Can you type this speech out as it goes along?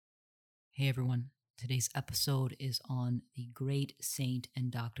Hey everyone, today's episode is on the great saint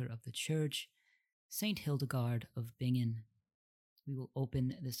and doctor of the church, Saint Hildegard of Bingen. We will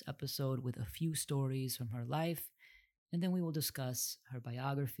open this episode with a few stories from her life, and then we will discuss her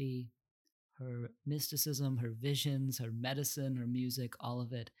biography, her mysticism, her visions, her medicine, her music, all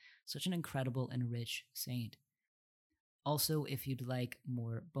of it. Such an incredible and rich saint. Also, if you'd like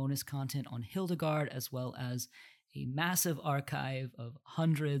more bonus content on Hildegard, as well as a massive archive of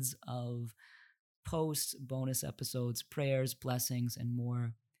hundreds of posts, bonus episodes, prayers, blessings, and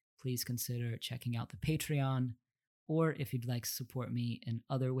more, please consider checking out the Patreon. Or if you'd like to support me in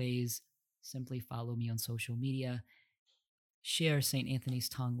other ways, simply follow me on social media, share St. Anthony's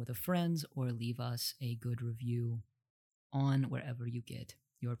Tongue with a friend, or leave us a good review on wherever you get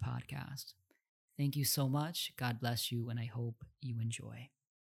your podcast. Thank you so much. God bless you, and I hope you enjoy.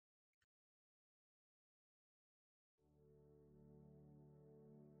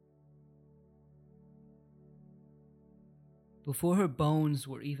 Before her bones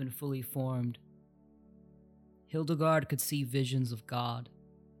were even fully formed, Hildegard could see visions of God.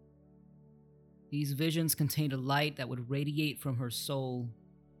 These visions contained a light that would radiate from her soul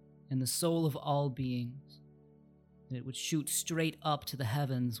and the soul of all beings, and it would shoot straight up to the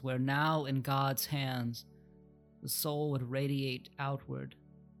heavens, where now in God's hands the soul would radiate outward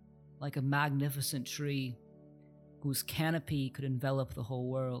like a magnificent tree whose canopy could envelop the whole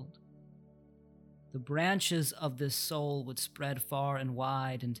world. The branches of this soul would spread far and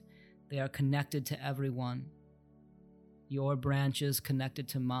wide, and they are connected to everyone. Your branches connected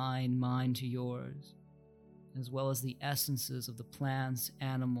to mine, mine to yours, as well as the essences of the plants,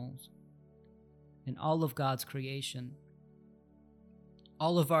 animals, and all of God's creation.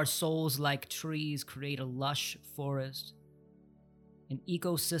 All of our souls, like trees, create a lush forest, an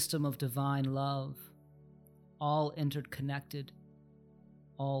ecosystem of divine love, all interconnected,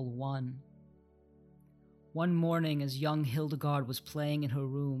 all one. One morning, as young Hildegard was playing in her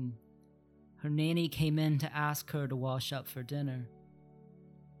room, her nanny came in to ask her to wash up for dinner.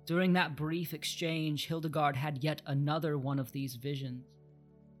 During that brief exchange, Hildegard had yet another one of these visions,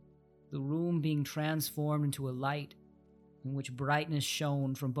 the room being transformed into a light in which brightness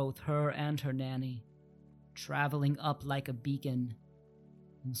shone from both her and her nanny, traveling up like a beacon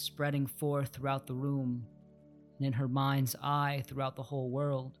and spreading forth throughout the room and in her mind's eye throughout the whole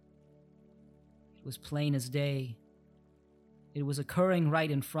world. It was plain as day. It was occurring right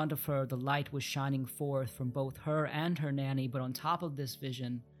in front of her. The light was shining forth from both her and her nanny, but on top of this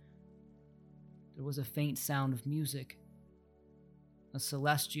vision, there was a faint sound of music, a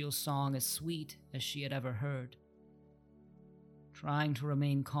celestial song as sweet as she had ever heard. Trying to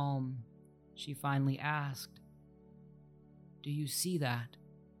remain calm, she finally asked, "Do you see that?"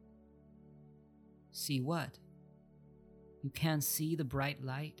 "See what? You can't see the bright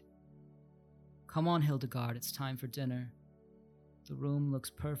light? Come on, Hildegard, it's time for dinner. The room looks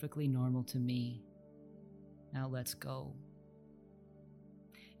perfectly normal to me. Now let's go."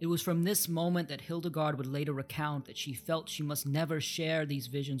 It was from this moment that Hildegard would later recount that she felt she must never share these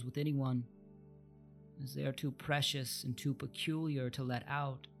visions with anyone, as they are too precious and too peculiar to let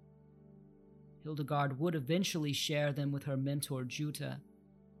out. Hildegard would eventually share them with her mentor Jutta,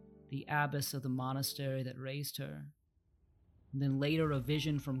 the abbess of the monastery that raised her. And then later a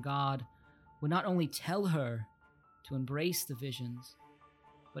vision from God would not only tell her to embrace the visions,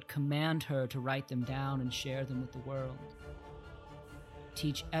 but command her to write them down and share them with the world.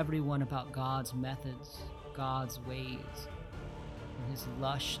 Teach everyone about God's methods, God's ways, and his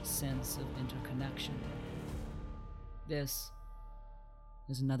lush sense of interconnection. This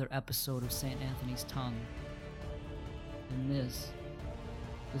is another episode of St. Anthony's Tongue, and this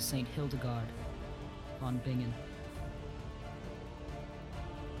is St. Hildegard von Bingen.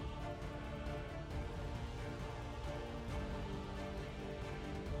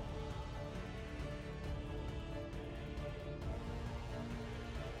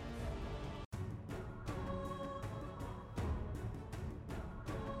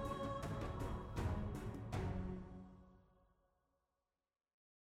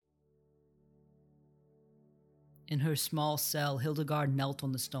 In her small cell, Hildegard knelt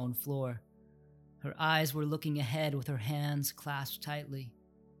on the stone floor. Her eyes were looking ahead with her hands clasped tightly.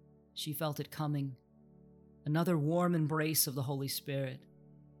 She felt it coming. Another warm embrace of the Holy Spirit.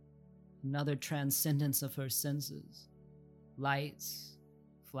 Another transcendence of her senses. Lights,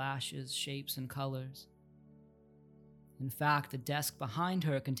 flashes, shapes, and colors. In fact, the desk behind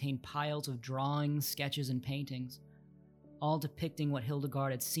her contained piles of drawings, sketches, and paintings, all depicting what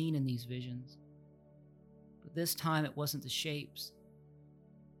Hildegard had seen in these visions. But this time it wasn't the shapes.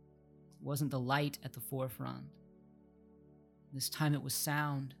 It wasn't the light at the forefront. This time it was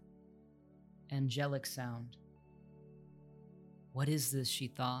sound. angelic sound. What is this, she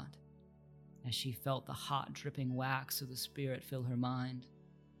thought, as she felt the hot dripping wax of the Spirit fill her mind.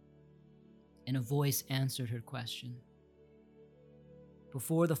 And a voice answered her question.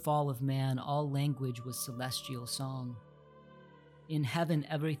 Before the fall of man, all language was celestial song. In heaven,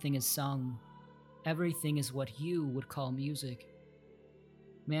 everything is sung. Everything is what you would call music.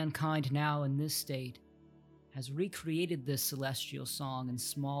 Mankind now in this state has recreated this celestial song in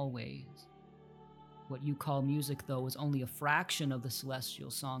small ways. What you call music, though, is only a fraction of the celestial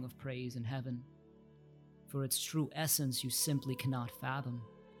song of praise in heaven. For its true essence you simply cannot fathom.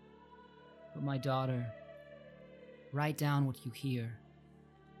 But my daughter, write down what you hear.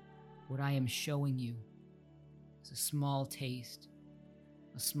 What I am showing you is a small taste,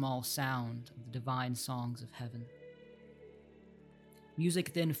 a small sound of the divine songs of heaven.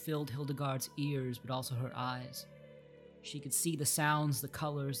 Music then filled Hildegard's ears, but also her eyes. She could see the sounds, the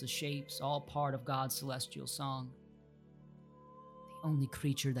colors, the shapes, all part of God's celestial song. The only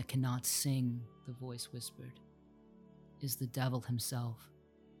creature that cannot sing, the voice whispered, is the devil himself.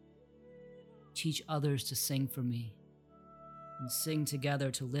 Teach others to sing for me, and sing together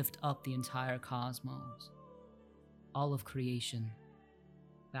to lift up the entire cosmos, all of creation,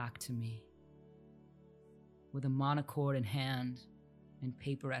 back to me. With a monochord in hand and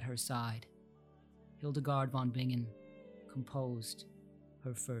paper at her side, Hildegard von Bingen composed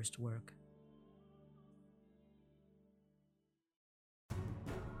her first work.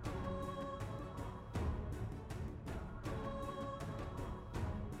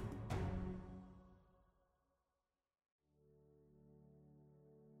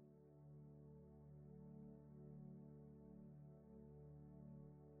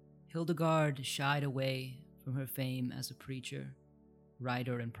 Hildegard shied away from her fame as a preacher,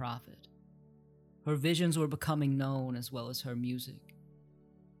 writer, and prophet. Her visions were becoming known as well as her music,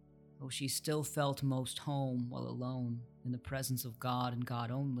 though she still felt most home while alone in the presence of God and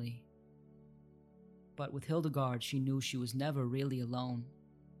God only. But with Hildegard, she knew she was never really alone.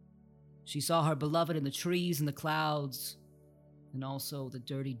 She saw her beloved in the trees and the clouds, and also the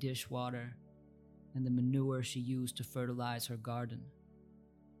dirty dishwater and the manure she used to fertilize her garden.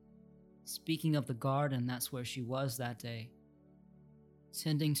 Speaking of the garden, that's where she was that day,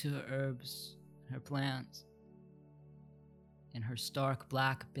 tending to her herbs and her plants. In her stark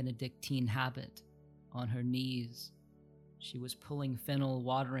black Benedictine habit, on her knees, she was pulling fennel,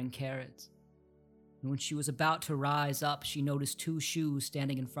 watering carrots. And when she was about to rise up, she noticed two shoes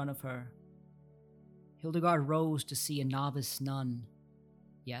standing in front of her. Hildegard rose to see a novice nun.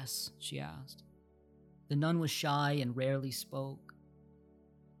 Yes, she asked. The nun was shy and rarely spoke.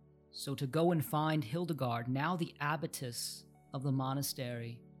 So to go and find Hildegard, now the abbotess of the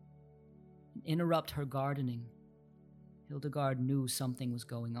monastery, and interrupt her gardening, Hildegard knew something was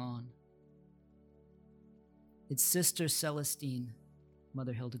going on. It's Sister Celestine,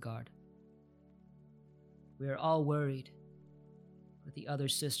 Mother Hildegard. We are all worried, but the other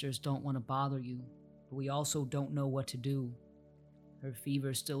sisters don't want to bother you, but we also don't know what to do. Her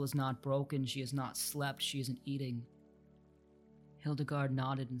fever still is not broken, she has not slept, she isn't eating. Hildegard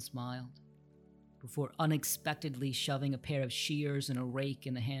nodded and smiled, before unexpectedly shoving a pair of shears and a rake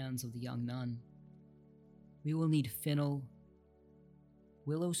in the hands of the young nun. We will need fennel,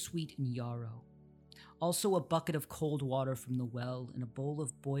 willow sweet, and yarrow. Also a bucket of cold water from the well and a bowl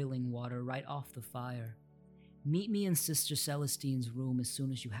of boiling water right off the fire. Meet me in Sister Celestine's room as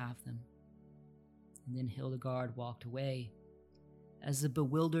soon as you have them. And then Hildegard walked away, as the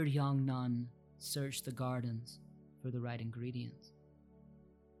bewildered young nun searched the gardens for the right ingredients.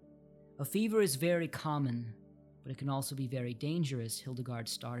 A fever is very common, but it can also be very dangerous, Hildegard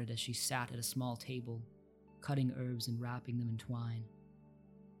started as she sat at a small table, cutting herbs and wrapping them in twine.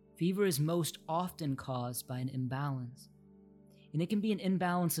 Fever is most often caused by an imbalance, and it can be an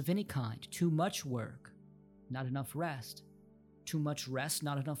imbalance of any kind. Too much work, not enough rest. Too much rest,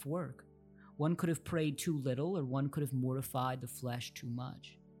 not enough work. One could have prayed too little, or one could have mortified the flesh too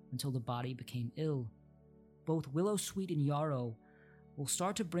much, until the body became ill. Both willow sweet and yarrow will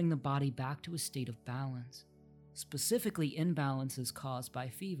start to bring the body back to a state of balance. Specifically, imbalances caused by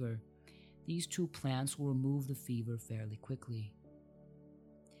fever. These two plants will remove the fever fairly quickly.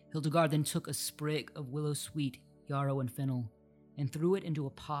 Hildegard then took a sprig of willow sweet, yarrow, and fennel, and threw it into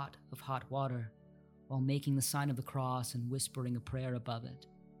a pot of hot water, while making the sign of the cross and whispering a prayer above it.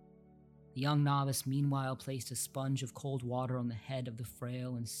 The young novice meanwhile placed a sponge of cold water on the head of the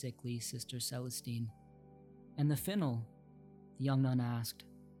frail and sickly Sister Celestine. And the fennel? The young nun asked.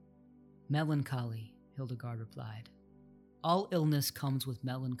 Melancholy, Hildegard replied. All illness comes with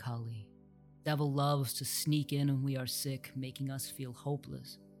melancholy. Devil loves to sneak in when we are sick, making us feel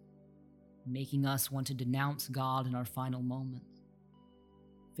hopeless. making us want to denounce God in our final moments.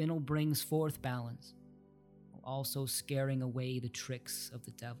 Fennel brings forth balance, while also scaring away the tricks of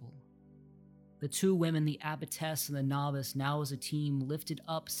the devil. The two women, the abbotess and the novice, now as a team, lifted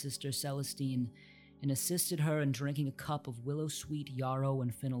up Sister Celestine and assisted her in drinking a cup of willow-sweet yarrow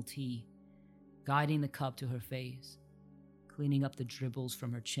and fennel tea, guiding the cup to her face, cleaning up the dribbles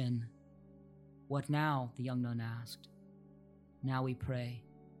from her chin. "What now?" the young nun asked. "Now we pray."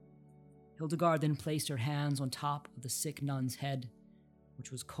 Hildegard then placed her hands on top of the sick nun's head,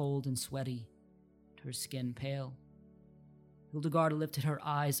 which was cold and sweaty, and her skin pale. Hildegard lifted her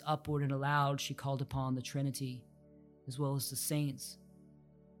eyes upward, and aloud she called upon the Trinity, as well as the saints.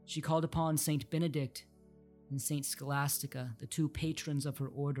 She called upon Saint Benedict and Saint Scholastica, the two patrons of her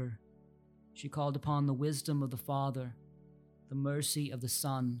order. She called upon the wisdom of the Father, the mercy of the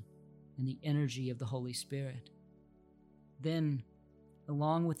Son, and the energy of the Holy Spirit. Then,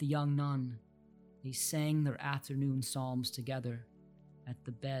 along with the young nun, they sang their afternoon psalms together at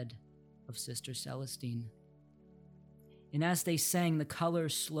the bed of Sister Celestine. And as they sang, the color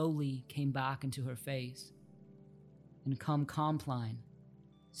slowly came back into her face. And come Compline,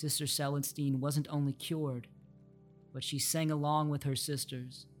 Sister Celestine wasn't only cured, but she sang along with her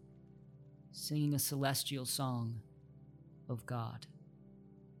sisters, singing a celestial song of God.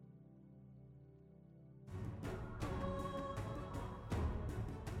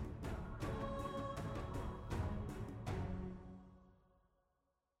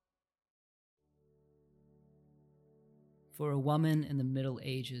 For a woman in the Middle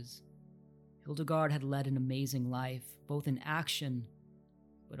Ages, Hildegard had led an amazing life, both in action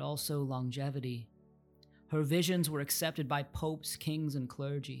but also longevity. Her visions were accepted by popes, kings, and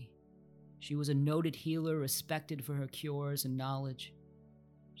clergy. She was a noted healer, respected for her cures and knowledge.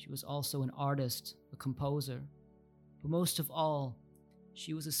 She was also an artist, a composer, but most of all,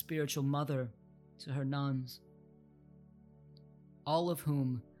 she was a spiritual mother to her nuns, all of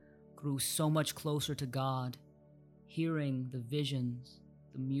whom grew so much closer to God, hearing the visions,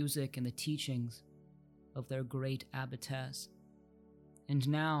 the music, and the teachings of their great abbotess. And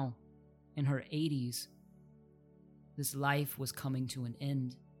now, in her 80s, this life was coming to an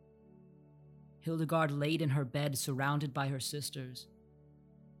end. Hildegard laid in her bed surrounded by her sisters.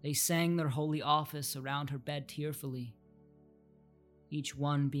 They sang their holy office around her bed tearfully, each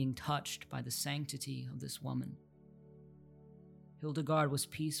one being touched by the sanctity of this woman. Hildegard was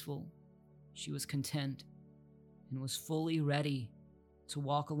peaceful, she was content, and was fully ready to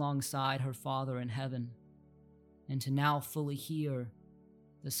walk alongside her Father in heaven, and to now fully hear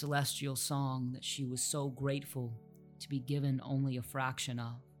the celestial song that she was so grateful to be given only a fraction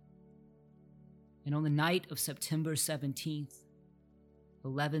of. And on the night of September 17th,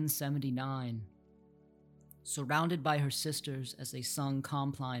 1179, surrounded by her sisters as they sung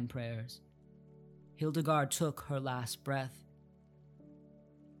Compline prayers, Hildegard took her last breath.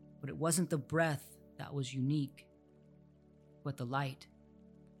 But it wasn't the breath that was unique, but the light.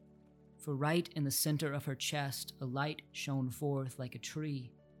 For right in the center of her chest, a light shone forth like a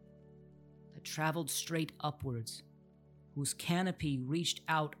tree that traveled straight upwards, whose canopy reached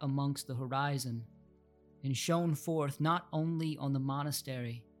out amongst the horizon and shone forth not only on the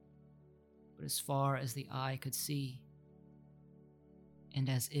monastery, but as far as the eye could see. And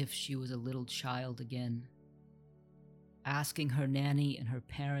as if she was a little child again, asking her nanny and her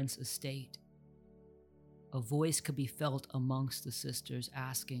parents' estate, a voice could be felt amongst the sisters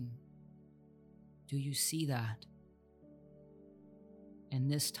asking, "Do you see that?"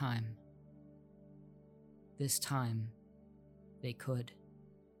 And this time, they could.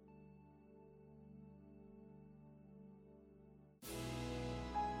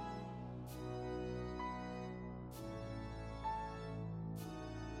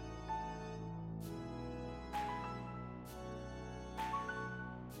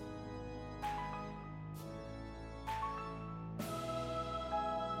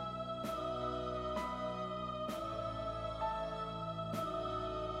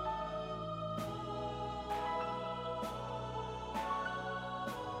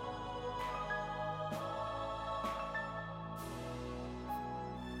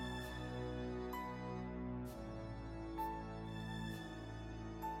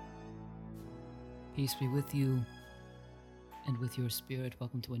 Peace be with you and with your spirit.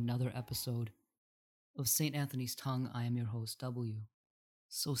 Welcome to another episode of St. Anthony's Tongue. I am your host, W.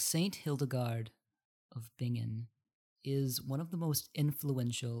 So St. Hildegard of Bingen is one of the most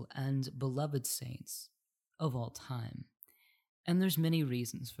influential and beloved saints of all time. And there's many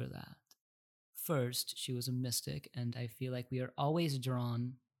reasons for that. First, she was a mystic, and I feel like we are always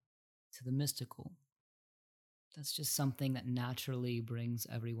drawn to the mystical. That's just something that naturally brings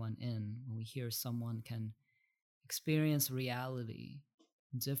everyone in when we hear someone can experience reality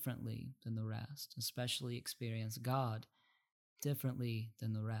differently than the rest, especially experience God differently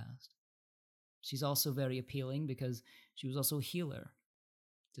than the rest. She's also very appealing because she was also a healer.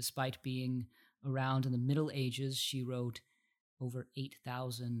 Despite being around in the Middle Ages, she wrote over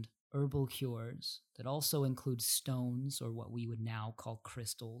 8,000 herbal cures that also include stones, or what we would now call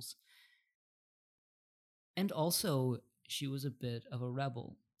crystals. And also, she was a bit of a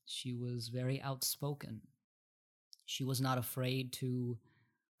rebel. She was very outspoken. She was not afraid to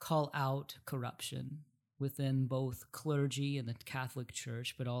call out corruption within both clergy and the Catholic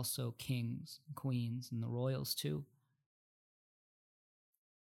Church, but also kings, queens, and the royals too.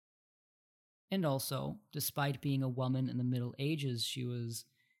 And also, despite being a woman in the Middle Ages, she was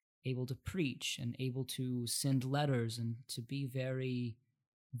able to preach and able to send letters and to be very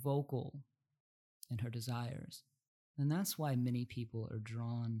vocal in her desires. And that's why many people are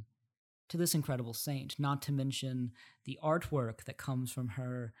drawn to this incredible saint, not to mention the artwork that comes from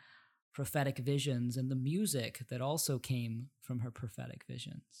her prophetic visions and the music that also came from her prophetic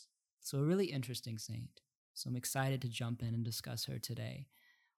visions. So, a really interesting saint. So, I'm excited to jump in and discuss her today.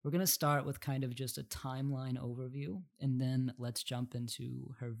 We're going to start with kind of just a timeline overview, and then let's jump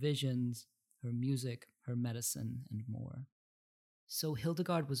into her visions, her music, her medicine, and more. So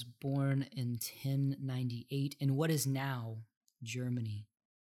Hildegard was born in 1098 in what is now Germany.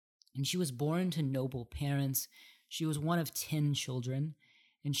 And she was born to noble parents. She was one of 10 children,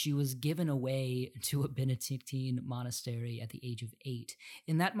 and she was given away to a Benedictine monastery at the age of 8.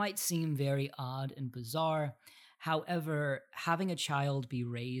 And that might seem very odd and bizarre. However, having a child be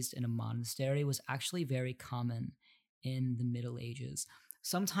raised in a monastery was actually very common in the Middle Ages.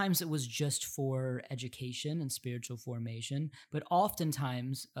 Sometimes it was just for education and spiritual formation, but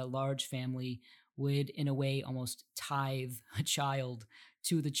oftentimes a large family would, in a way, almost tithe a child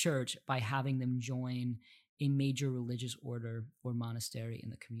to the church by having them join a major religious order or monastery in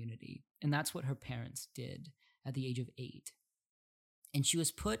the community. And that's what her parents did at the age of 8. And she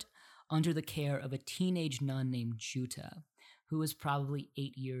was put under the care of a teenage nun named Jutta, who was probably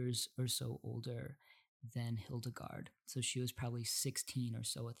 8 years or so older than Hildegard. So she was probably 16 or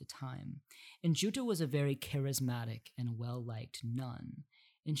so at the time. And Jutta was a very charismatic and well-liked nun.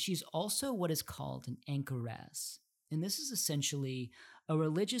 And she's also what is called an anchoress. And this is essentially a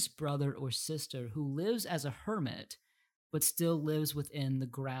religious brother or sister who lives as a hermit, but still lives within the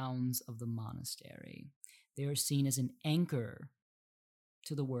grounds of the monastery. They are seen as an anchor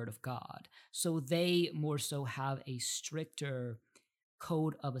to the word of God. So they more so have a stricter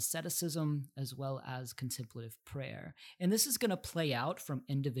code of asceticism as well as contemplative prayer. And this is going to play out from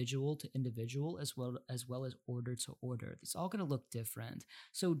individual to individual as well as order to order. It's all going to look different.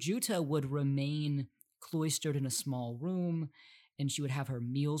 So Jutta would remain cloistered in a small room, and she would have her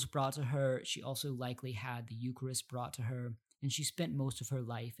meals brought to her. She also likely had the Eucharist brought to her, and she spent most of her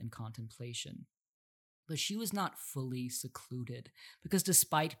life in contemplation. But she was not fully secluded, because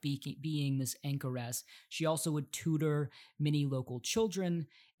despite being this anchoress, she also would tutor many local children,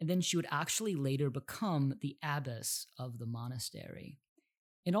 and then she would actually later become the abbess of the monastery.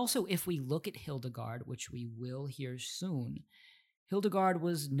 And also, if we look at Hildegard, which we will hear soon, Hildegard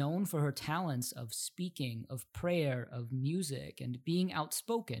was known for her talents of speaking, of prayer, of music, and being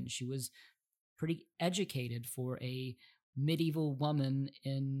outspoken. She was pretty educated for a medieval woman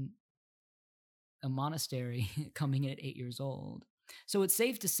in a monastery coming in at 8 years old. So it's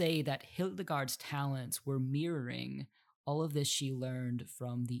safe to say that Hildegard's talents were mirroring all of this she learned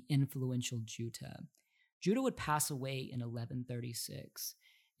from the influential Jutta. Jutta would pass away in 1136,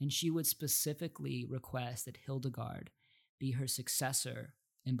 and she would specifically request that Hildegard be her successor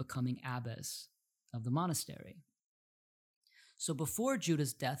in becoming abbess of the monastery. So before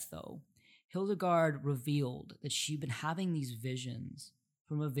Jutta's death, though, Hildegard revealed that she'd been having these visions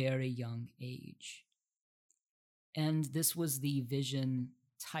from a very young age. And this was the vision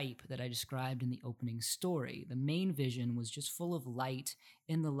type that I described in the opening story. The main vision was just full of light,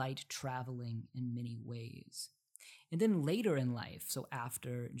 and the light traveling in many ways. And then later in life, so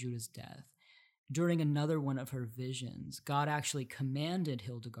after Jutta's death, during another one of her visions, God actually commanded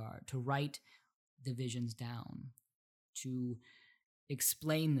Hildegard to write the visions down, to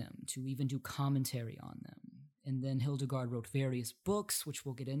explain them, to even do commentary on them. And then Hildegard wrote various books, which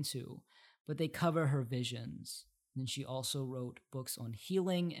we'll get into, but they cover her visions. And then she also wrote books on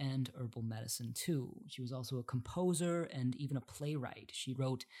healing and herbal medicine too. She was also a composer and even a playwright. She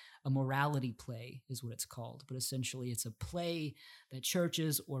wrote a morality play, is what it's called, but essentially it's a play that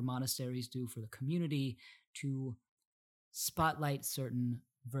churches or monasteries do for the community to spotlight certain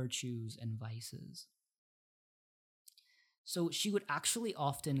virtues and vices. So she would actually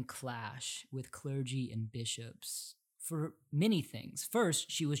often clash with clergy and bishops for many things. First,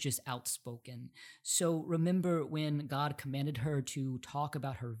 she was just outspoken. So remember when God commanded her to talk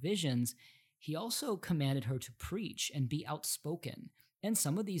about her visions, he also commanded her to preach and be outspoken. And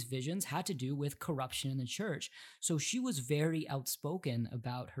some of these visions had to do with corruption in the church. So she was very outspoken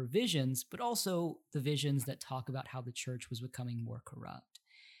about her visions, but also the visions that talk about how the church was becoming more corrupt.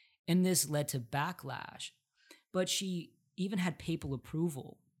 And this led to backlash. But she even had papal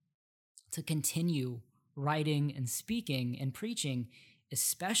approval to continue writing and speaking and preaching,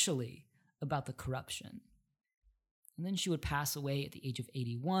 especially about the corruption. And then she would pass away at the age of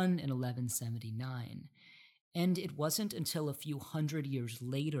 81 in 1179. And it wasn't until a few hundred years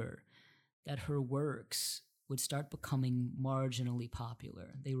later that her works would start becoming marginally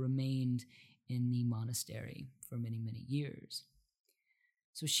popular. They remained in the monastery for many, many years.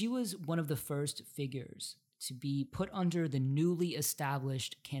 So she was one of the first figures to be put under the newly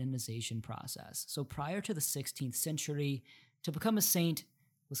established canonization process. So prior to the 16th century, to become a saint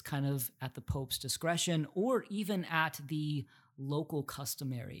was kind of at the Pope's discretion or even at the local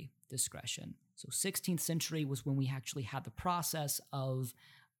customary discretion. So 16th century was when we actually had the process of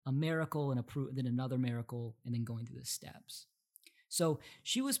a miracle and then another miracle and then going through the steps. So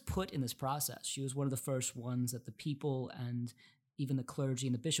she was put in this process. She was one of the first ones that the people and even the clergy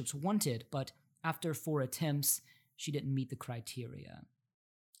and the bishops wanted, but after 4 attempts, she didn't meet the criteria.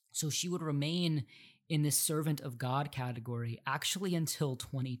 So she would remain in this servant of God category actually until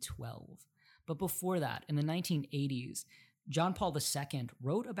 2012. But before that, in the 1980s, John Paul II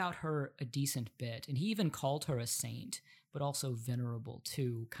wrote about her a decent bit, and he even called her a saint, but also venerable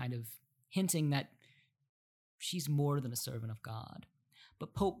too, kind of hinting that she's more than a servant of God.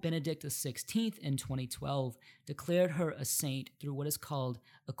 But Pope Benedict XVI in 2012 declared her a saint through what is called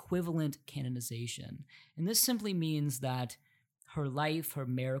equivalent canonization. And this simply means that her life, her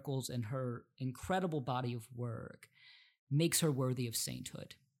miracles, and her incredible body of work makes her worthy of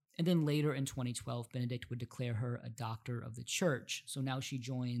sainthood. And then later in 2012, Benedict would declare her a doctor of the church. So now she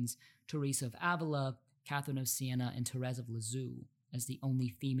joins Teresa of Avila, Catherine of Siena, and Therese of Lisieux as the only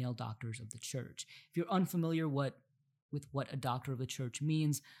female doctors of the church. If you're unfamiliar with what a doctor of the church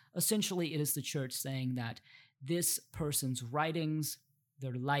means, essentially it is the church saying that this person's writings,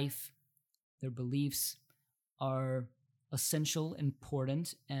 their life, their beliefs are essential,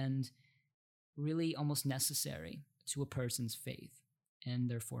 important, and really almost necessary to a person's faith and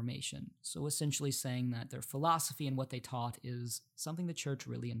their formation. So essentially saying that their philosophy and what they taught is something the church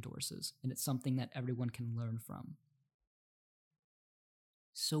really endorses, and it's something that everyone can learn from.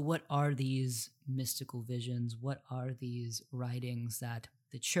 So what are these mystical visions? What are these writings that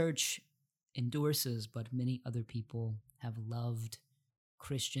the church endorses, but many other people have loved?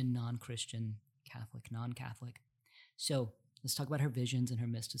 Christian, non-Christian, Catholic, non-Catholic. So let's talk about her visions and her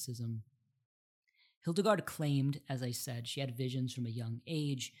mysticism. Hildegard claimed, as I said, she had visions from a young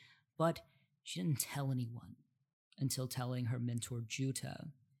age, but she didn't tell anyone until telling her mentor Jutta.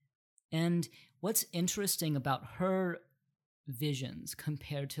 And what's interesting about her visions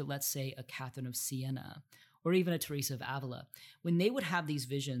compared to, let's say, a Catherine of Siena or even a Teresa of Avila, when they would have these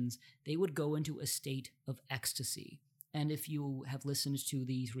visions, they would go into a state of ecstasy. And if you have listened to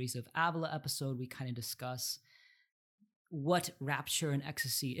the Teresa of Avila episode, we kind of discuss what rapture and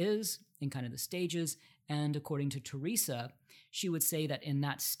ecstasy is and kind of the stages. And according to Teresa, she would say that in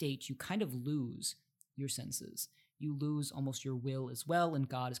that state, you kind of lose your senses. You lose almost your will as well, and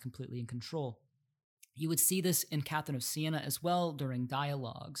God is completely in control. You would see this in Catherine of Siena as well during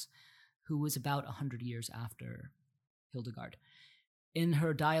dialogues, who was about 100 years after Hildegard. In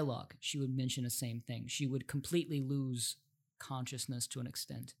her dialogue, she would mention the same thing. She would completely lose consciousness to an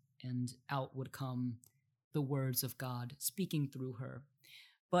extent, and out would come the words of God speaking through her.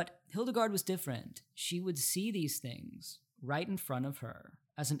 But Hildegard was different. She would see these things right in front of her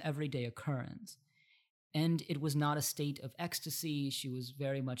as an everyday occurrence. And it was not a state of ecstasy. She was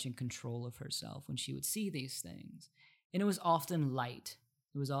very much in control of herself when she would see these things. And it was often light.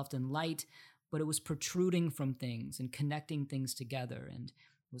 It was often light, but it was protruding from things and connecting things together. And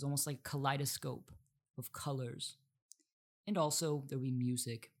it was almost like a kaleidoscope of colors. And also there would be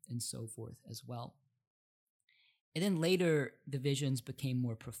music and so forth as well. And then later, the visions became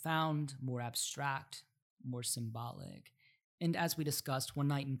more profound, more abstract, more symbolic. And as we discussed one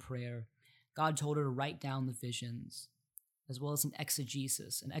night in prayer, God told her to write down the visions, as well as an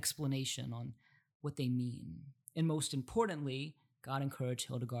exegesis, an explanation on what they mean. And most importantly, God encouraged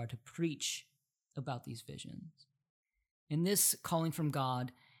Hildegard to preach about these visions. And this calling from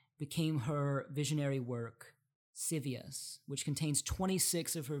God became her visionary work, Civius, which contains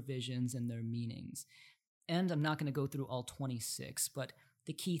 26 of her visions and their meanings. And I'm not going to go through all 26, but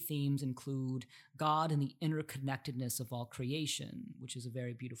the key themes include God and the interconnectedness of all creation, which is a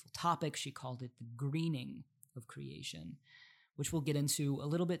very beautiful topic. She called it the greening of creation, which we'll get into a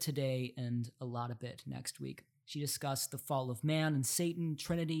little bit today and a lot of it next week. She discussed the fall of man and Satan,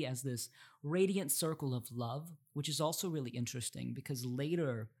 Trinity as this radiant circle of love, which is also really interesting because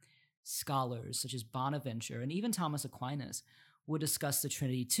later scholars such as Bonaventure and even Thomas Aquinas would discuss the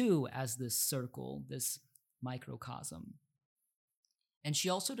Trinity too as this circle, this microcosm. And she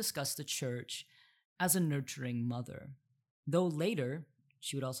also discussed the church as a nurturing mother, though later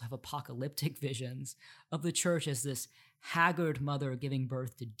she would also have apocalyptic visions of the church as this haggard mother giving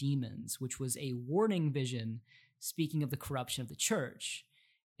birth to demons, which was a warning vision speaking of the corruption of the church.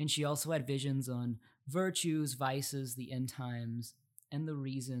 And she also had visions on virtues, vices, the end times, and the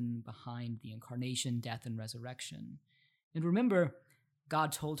reason behind the incarnation, death, and resurrection. And remember,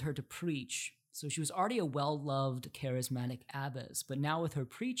 God told her to preach. So she was already a well-loved, charismatic abbess, but now with her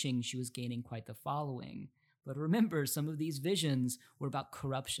preaching, she was gaining quite the following. But remember, some of these visions were about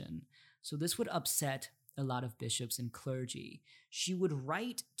corruption. So this would upset a lot of bishops and clergy. She would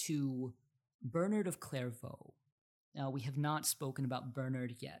write to Bernard of Clairvaux. Now, we have not spoken about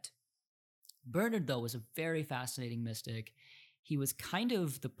Bernard yet. Bernard, though, was a very fascinating mystic. He was kind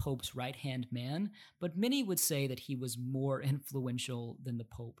of the Pope's right-hand man, but many would say that he was more influential than the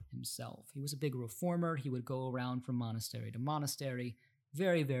Pope himself. He was a big reformer. He would go around from monastery to monastery.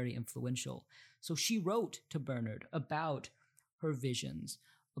 Very, very influential. So she wrote to Bernard about her visions,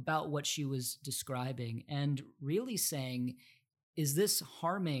 about what she was describing, and really saying, is this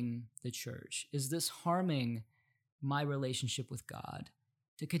harming the church? Is this harming my relationship with God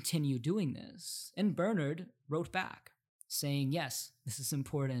to continue doing this? And Bernard wrote back saying, yes, this is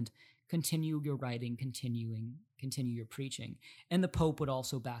important. Continue your writing, continue your preaching. And the Pope would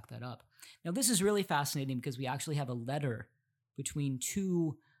also back that up. Now, this is really fascinating because we actually have a letter between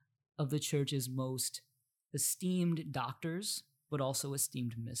two of the church's most esteemed doctors, but also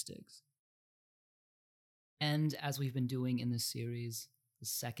esteemed mystics. And as we've been doing in this series, the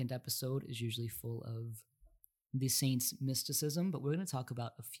second episode is usually full of the saints' mysticism, but we're going to talk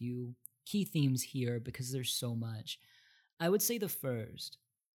about a few key themes here because there's so much. I would say the first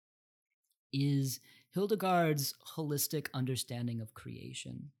is Hildegard's holistic understanding of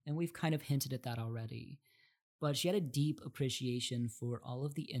creation, and we've kind of hinted at that already, but she had a deep appreciation for all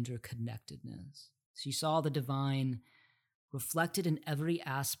of the interconnectedness. She saw the divine reflected in every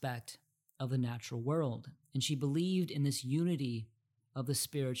aspect of the natural world, and she believed in this unity of the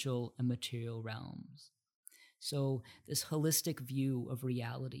spiritual and material realms. So this holistic view of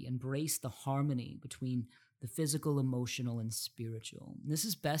reality embraced the harmony between the physical, emotional, and spiritual. And this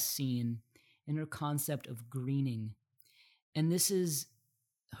is best seen in her concept of greening. And this is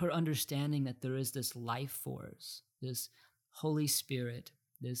her understanding that there is this life force, this Holy Spirit,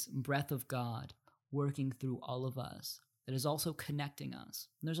 this breath of God working through all of us that is also connecting us.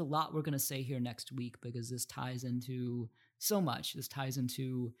 And there's a lot we're going to say here next week because this ties into so much. This ties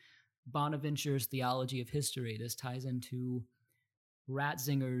into Bonaventure's theology of history. This ties into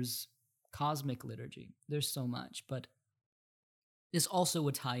Ratzinger's cosmic liturgy. There's so much, but this also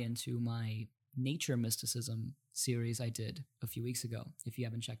would tie into my nature mysticism series I did a few weeks ago, if you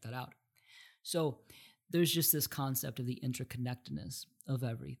haven't checked that out. So there's just this concept of the interconnectedness of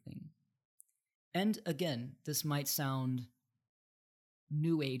everything. And again, this might sound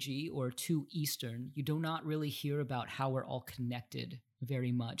new agey or too Eastern. You do not really hear about how we're all connected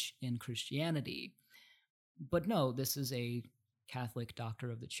very much in Christianity. But no, this is a Catholic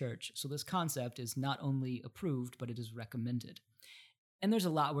doctor of the church. So this concept is not only approved, but it is recommended. And there's a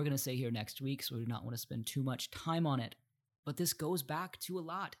lot we're going to say here next week, so we do not want to spend too much time on it. But this goes back to a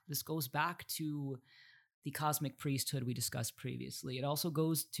lot. This goes back to the cosmic priesthood we discussed previously. It also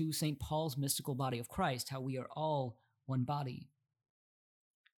goes to St. Paul's mystical body of Christ, how we are all one body.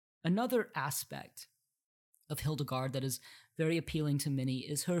 Another aspect of Hildegard that is very appealing to many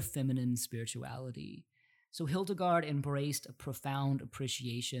is her feminine spirituality. So Hildegard embraced a profound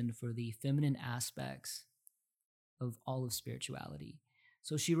appreciation for the feminine aspects of all of spirituality.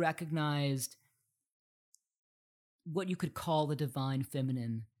 So she recognized what you could call the divine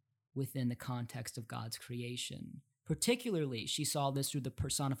feminine within the context of God's creation. Particularly, she saw this through the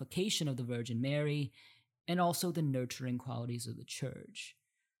personification of the Virgin Mary and also the nurturing qualities of the church.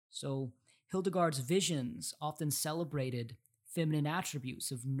 So Hildegard's visions often celebrated feminine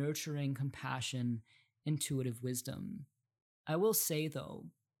attributes of nurturing, compassion, intuitive wisdom. I will say, though,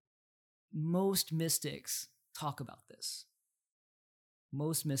 most mystics talk about this.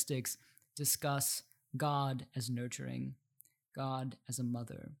 Most mystics discuss God as nurturing, God as a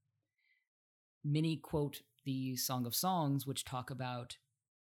mother. Many quote the Song of Songs, which talk about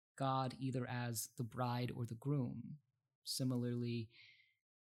God either as the bride or the groom. Similarly,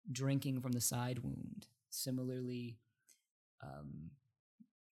 drinking from the side wound. Similarly,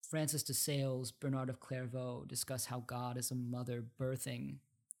 Francis de Sales, Bernard of Clairvaux discuss how God is a mother birthing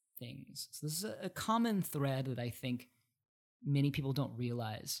things. So this is a common thread that I think many people don't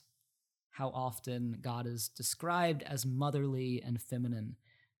realize, how often God is described as motherly and feminine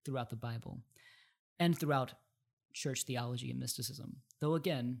throughout the Bible and throughout church theology and mysticism. Though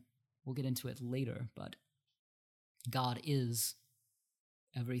again, we'll get into it later, but God is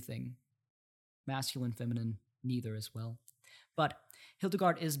everything. Masculine, feminine, neither as well. But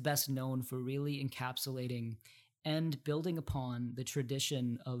Hildegard is best known for really encapsulating and building upon the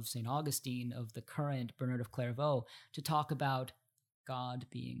tradition of St. Augustine, of the current Bernard of Clairvaux, to talk about God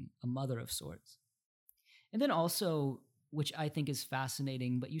being a mother of sorts. And then also, which I think is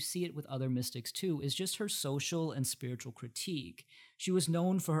fascinating, but you see it with other mystics too, is just her social and spiritual critique. She was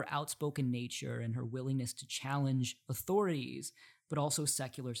known for her outspoken nature and her willingness to challenge authorities, but also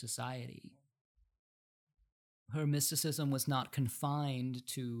secular society. Her mysticism was not confined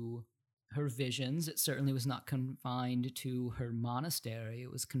to her visions. It certainly was not confined to her monastery.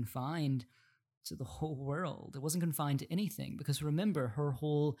 It was confined to the whole world. It wasn't confined to anything, because remember, her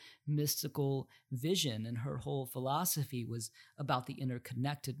whole mystical vision and her whole philosophy was about the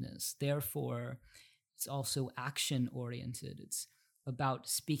interconnectedness. Therefore, it's also action-oriented. It's about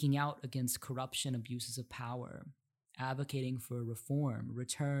speaking out against corruption, abuses of power, advocating for reform,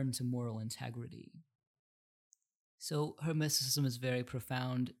 return to moral integrity. So her mysticism is very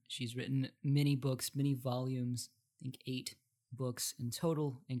profound. She's written many books, many volumes, I think 8 books in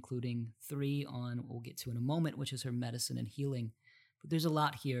total, including 3 on what we'll get to in a moment, which is her medicine and healing. But there's a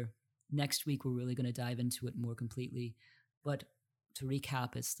lot here. Next week, we're really going to dive into it more completely. But to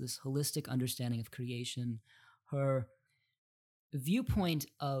recap, it's this holistic understanding of creation, her viewpoint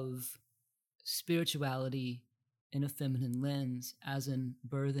of spirituality in a feminine lens, as in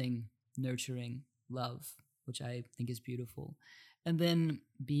birthing, nurturing, love, which I think is beautiful. And then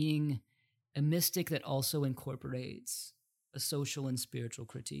being a mystic that also incorporates a social and spiritual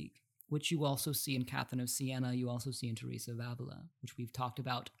critique, which you also see in Catherine of Siena, you also see in Teresa of Avila, which we've talked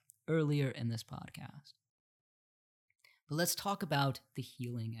about earlier in this podcast. But let's talk about the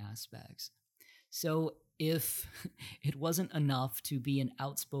healing aspects. So if it wasn't enough to be an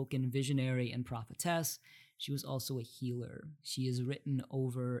outspoken visionary and prophetess, she was also a healer. She has written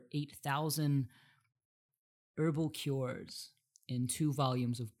over 8,000 herbal cures in 2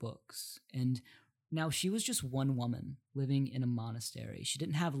 volumes of books. And now, she was just one woman living in a monastery. She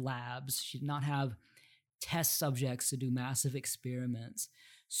didn't have labs. She did not have test subjects to do massive experiments.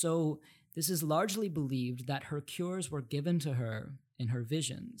 So this is largely believed that her cures were given to her in her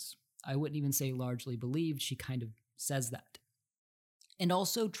visions. I wouldn't even say largely believed. She kind of says that. And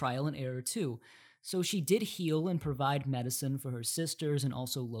also trial and error too. So she did heal and provide medicine for her sisters and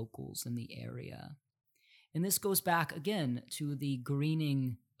also locals in the area. And this goes back again to the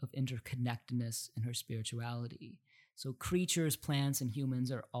greening of interconnectedness in her spirituality. So creatures, plants, and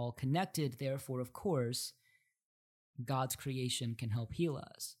humans are all connected. Therefore, of course, God's creation can help heal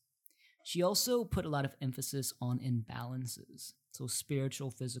us. She also put a lot of emphasis on imbalances, so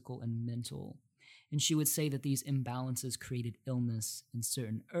spiritual, physical, and mental. And she would say that these imbalances created illness, and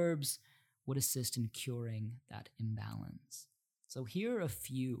certain herbs would assist in curing that imbalance. So here are a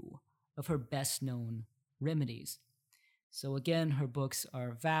few of her best-known remedies. So again, her books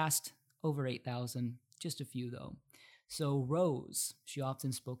are vast, over 8,000, just a few though. So rose, she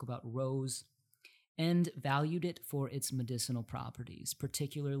often spoke about rose and valued it for its medicinal properties,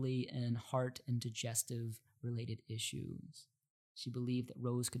 particularly in heart and digestive related issues. She believed that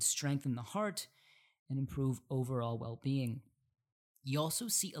rose could strengthen the heart and improve overall well-being. You also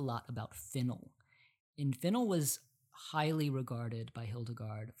see a lot about fennel. And fennel was highly regarded by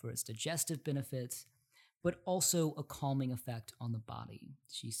Hildegard for its digestive benefits, but also a calming effect on the body.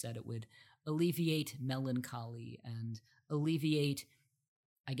 She said it would alleviate melancholy and alleviate,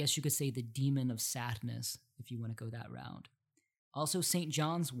 I guess you could say, the demon of sadness, if you want to go that route. Also, St.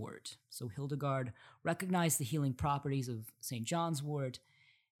 John's wort. So Hildegard recognized the healing properties of St. John's wort,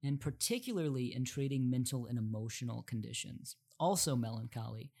 and particularly in treating mental and emotional conditions. Also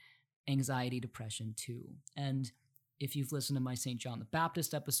melancholy, anxiety, depression too. And if you've listened to my St. John the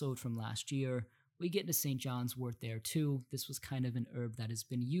Baptist episode from last year, we get into St. John's wort there too. This was kind of an herb that has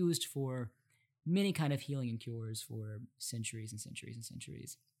been used for many kind of healing and cures for centuries and centuries and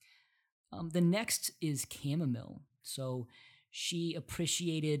centuries. The next is chamomile. So She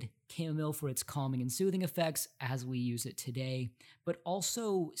appreciated chamomile for its calming and soothing effects as we use it today, but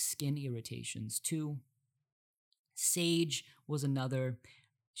also skin irritations too. Sage was another.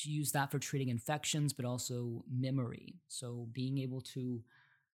 She used that for treating infections, but also memory. So being able to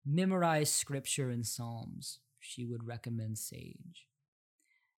memorize scripture and psalms, she would recommend sage.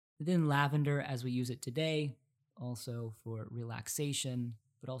 Then lavender, as we use it today, also for relaxation,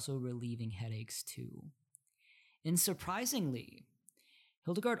 but also relieving headaches too. And surprisingly,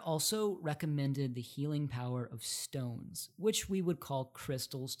 Hildegard also recommended the healing power of stones, which we would call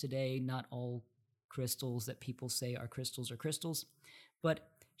crystals today. Not all crystals that people say are crystals, but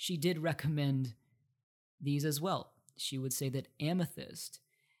she did recommend these as well. She would say that amethyst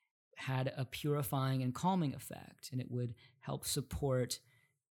had a purifying and calming effect, and it would help support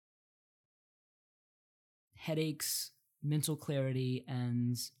headaches, mental clarity,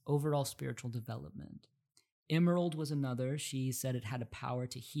 and overall spiritual development. Emerald was another. She said it had a power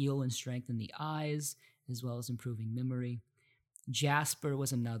to heal and strengthen the eyes, as well as improving memory. Jasper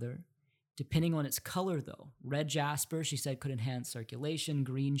was another. Depending on its color, though, red jasper, she said, could enhance circulation.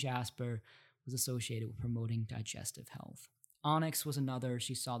 Green jasper was associated with promoting digestive health. Onyx was another.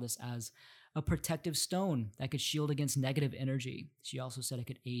 She saw this as a protective stone that could shield against negative energy. She also said it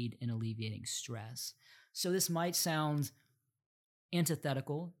could aid in alleviating stress. So this might sound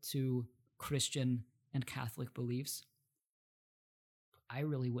antithetical to Christian and Catholic beliefs. I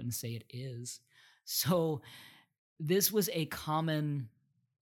really wouldn't say it is. So this was a common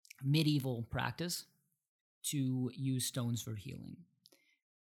medieval practice to use stones for healing.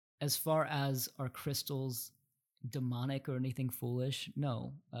 As far as are crystals demonic or anything foolish?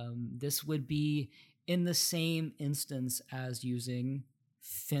 No. This would be in the same instance as using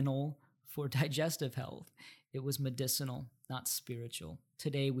fennel for digestive health. It was medicinal, not spiritual.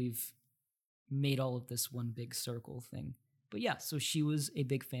 Today we've made all of this one big circle thing. But yeah, so she was a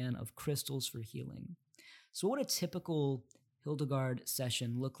big fan of crystals for healing. So what would a typical Hildegard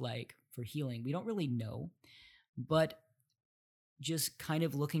session look like for healing? We don't really know, but just kind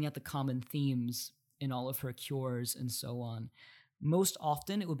of looking at the common themes in all of her cures and so on. Most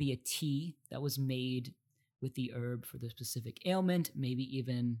often it would be a tea that was made with the herb for the specific ailment, maybe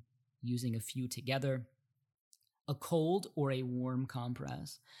even using a few together, a cold or a warm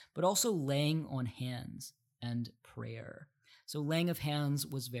compress, but also laying on hands and prayer. So laying of hands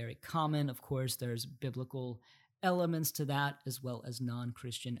was very common. Of course, there's biblical elements to that as well as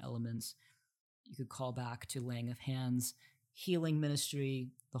non-Christian elements. You could call back to laying of hands, healing ministry,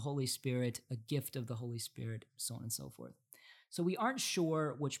 the Holy Spirit, a gift of the Holy Spirit, so on and so forth. So we aren't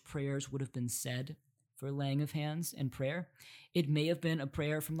sure which prayers would have been said for laying of hands and prayer. It may have been a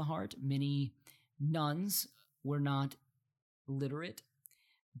prayer from the heart. Many nuns were not literate,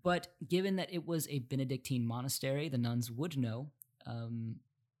 but given that it was a Benedictine monastery, the nuns would know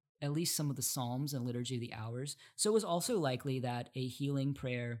at least some of the Psalms and Liturgy of the Hours. So it was also likely that a healing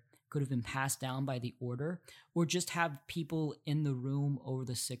prayer could have been passed down by the order, or just have people in the room over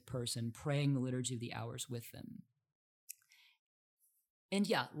the sick person praying the Liturgy of the Hours with them. And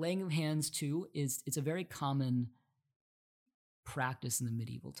yeah, laying of hands too it's a very common practice in the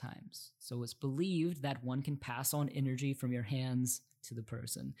medieval times. So it's believed that one can pass on energy from your hands to the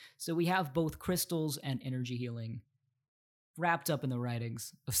person. So we have both crystals and energy healing wrapped up in the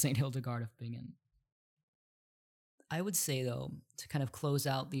writings of St. Hildegard of Bingen. I would say, though, to kind of close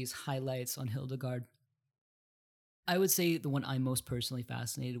out these highlights on Hildegard, I would say the one I'm most personally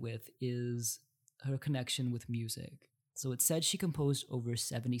fascinated with is her connection with music. So it said she composed over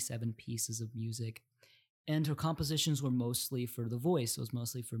 77 pieces of music, and her compositions were mostly for the voice. It was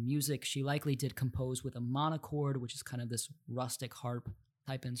mostly for music. She likely did compose with a monochord, which is kind of this rustic harp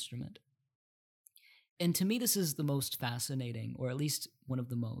type instrument. And to me, this is the most fascinating, or at least one of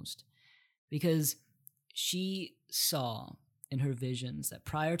the most, because she saw in her visions that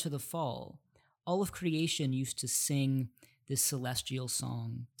prior to the fall, all of creation used to sing this celestial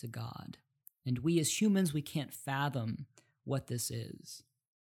song to God. And we as humans, we can't fathom what this is.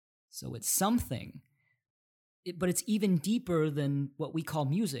 So it's something, but it's even deeper than what we call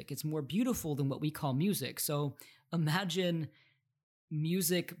music. It's more beautiful than what we call music. So imagine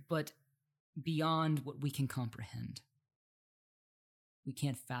music, but beyond what we can comprehend. We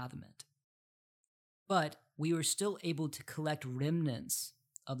can't fathom it. But we were still able to collect remnants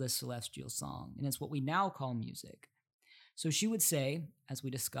of the celestial song, and it's what we now call music. So she would say, as we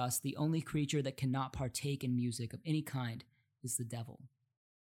discussed, the only creature that cannot partake in music of any kind is the devil.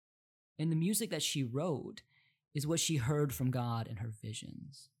 And the music that she wrote is what she heard from God in her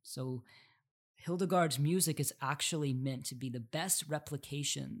visions. So Hildegard's music is actually meant to be the best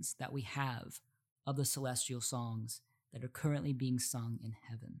replications that we have of the celestial songs that are currently being sung in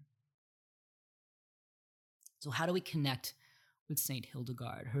heaven. So how do we connect with Saint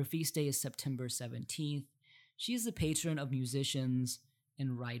Hildegard? Her feast day is September 17th. She is the patron of musicians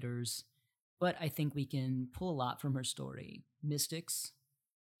and writers, but I think we can pull a lot from her story. Mystics,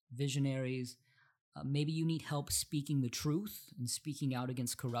 visionaries, maybe you need help speaking the truth and speaking out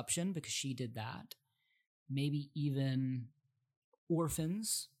against corruption because she did that. Maybe even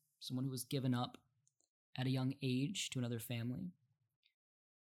orphans, someone who was given up at a young age to another family.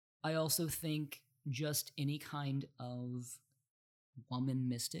 I also think just any kind of woman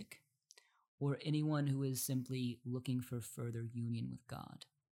mystic or anyone who is simply looking for further union with God.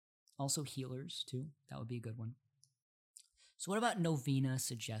 Also healers too, that would be a good one. So what about novena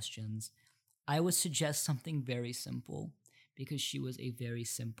suggestions? I would suggest something very simple because she was a very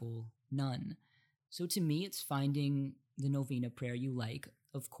simple nun. So to me, it's finding the novena prayer you like,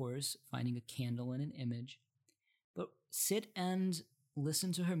 of course, finding a candle and an image, but sit and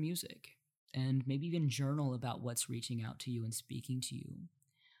listen to her music and maybe even journal about what's reaching out to you and speaking to you.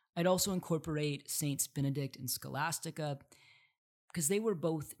 I'd also incorporate Saints Benedict and Scholastica because they were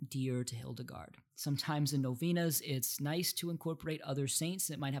both dear to Hildegard. Sometimes in novenas, it's nice to incorporate other saints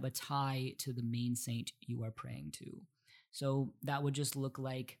that might have a tie to the main saint you are praying to. So that would just look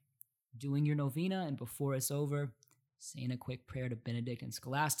like doing your novena and before it's over, saying a quick prayer to Benedict and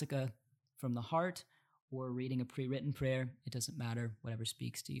Scholastica from the heart or reading a pre-written prayer. It doesn't matter, whatever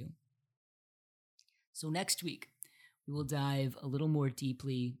speaks to you. So next week, we will dive a little more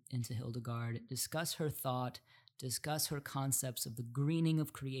deeply into Hildegard, discuss her thought, discuss her concepts of the greening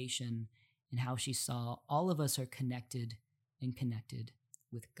of creation, and how she saw all of us are connected and connected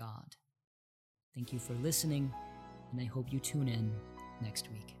with God. Thank you for listening, and I hope you tune in next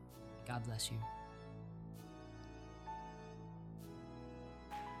week. God bless you.